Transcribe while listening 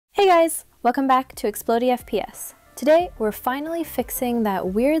Hey guys, welcome back to Explodey FPS. Today we're finally fixing that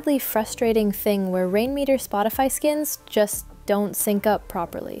weirdly frustrating thing where Rainmeter Spotify skins just don't sync up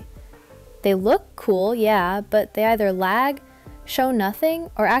properly. They look cool, yeah, but they either lag, show nothing,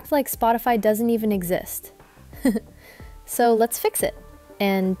 or act like Spotify doesn't even exist. So let's fix it,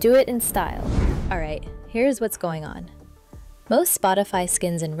 and do it in style. Alright, here's what's going on. Most Spotify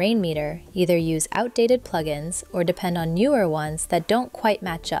skins in Rainmeter either use outdated plugins or depend on newer ones that don't quite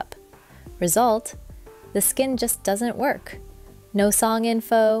match up. Result, the skin just doesn't work. No song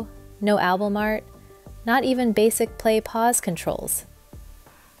info, no album art, not even basic play-pause controls.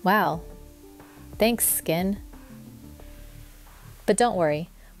 Wow. Thanks, skin. But don't worry,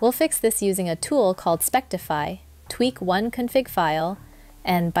 we'll fix this using a tool called Spectify, tweak one config file,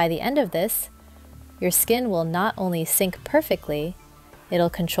 and by the end of this, your skin will not only sync perfectly,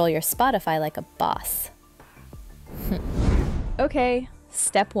 it'll control your Spotify like a boss. Okay,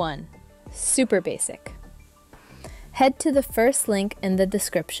 step 1. Super basic. Head to the first link in the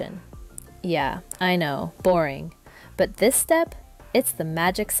description. Yeah, I know, boring. But this step, it's the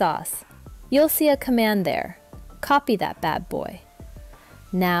magic sauce. You'll see a command there. Copy that bad boy.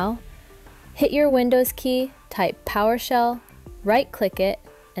 Now, hit your Windows key, type PowerShell, right-click it,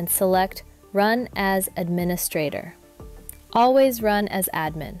 and select Run as Administrator. Always run as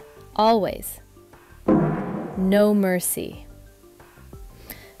admin. Always. No mercy.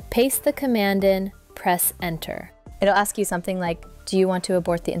 Paste the command in, press Enter. It'll ask you something like, do you want to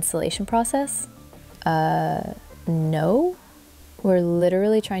abort the installation process? No. We're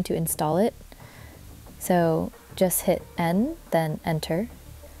literally trying to install it. So just hit N, then Enter.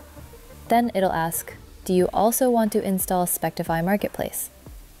 Then it'll ask, do you also want to install Spectify Marketplace?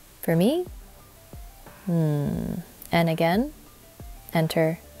 For me? And again,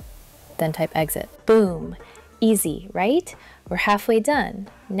 Enter, then type Exit. Boom. Easy, right? We're halfway done.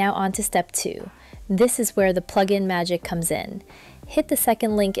 Now on to step 2. This is where the plugin magic comes in. Hit the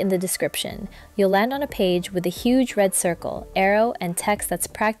second link in the description. You'll land on a page with a huge red circle, arrow, and text that's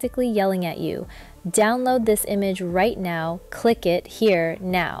practically yelling at you. Download this image right now. Click it here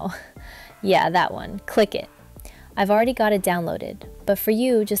now. Yeah, that one. Click it. I've already got it downloaded, but for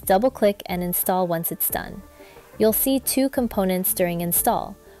you, just double-click and install once it's done. You'll see 2 components during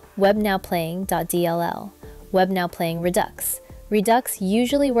install, WebNowPlaying.dll, WebNowPlaying Redux. Redux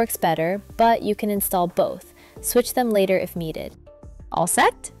usually works better, but you can install both. Switch them later if needed. All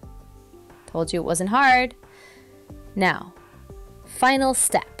set? Told you it wasn't hard. Now, final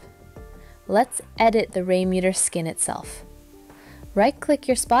step. Let's edit the Rainmeter skin itself. Right-click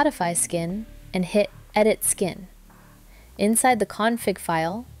your Spotify skin and hit Edit Skin. Inside the config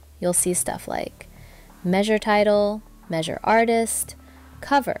file, you'll see stuff like measure title, measure artist,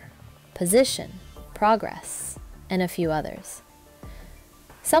 cover, position, progress, and a few others.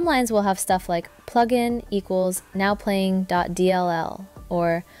 Some lines will have stuff like plugin equals nowplaying.dll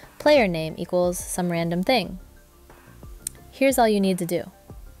or player name equals some random thing. Here's all you need to do.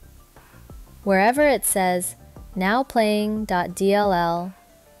 Wherever it says nowplaying.dll,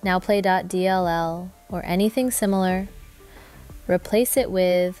 nowplay.dll, or anything similar, replace it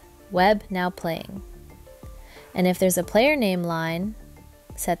with WebNowPlaying. And if there's a player name line,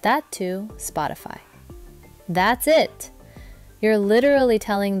 set that to Spotify. That's it! You're literally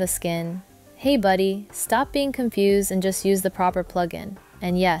telling the skin, hey buddy, stop being confused and just use the proper plugin.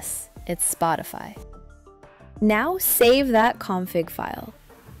 And yes, it's Spotify. Now save that config file.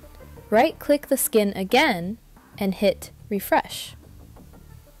 Right-click the skin again and hit Refresh.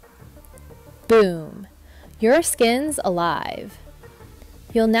 Boom! Your skin's alive.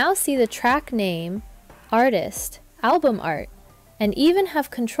 You'll now see the track name, artist, album art, and even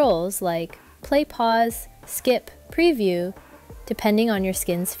have controls like play pause, skip, preview, depending on your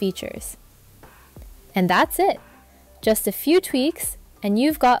skin's features. And that's it. Just a few tweaks and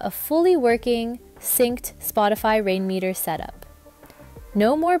you've got a fully working, synced Spotify Rainmeter setup.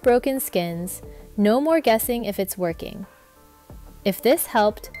 No more broken skins, no more guessing if it's working. If this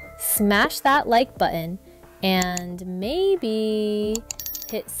helped, smash that like button and maybe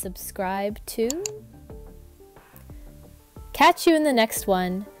hit subscribe too. Catch you in the next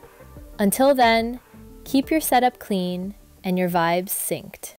one. Until then, keep your setup clean and your vibes synced.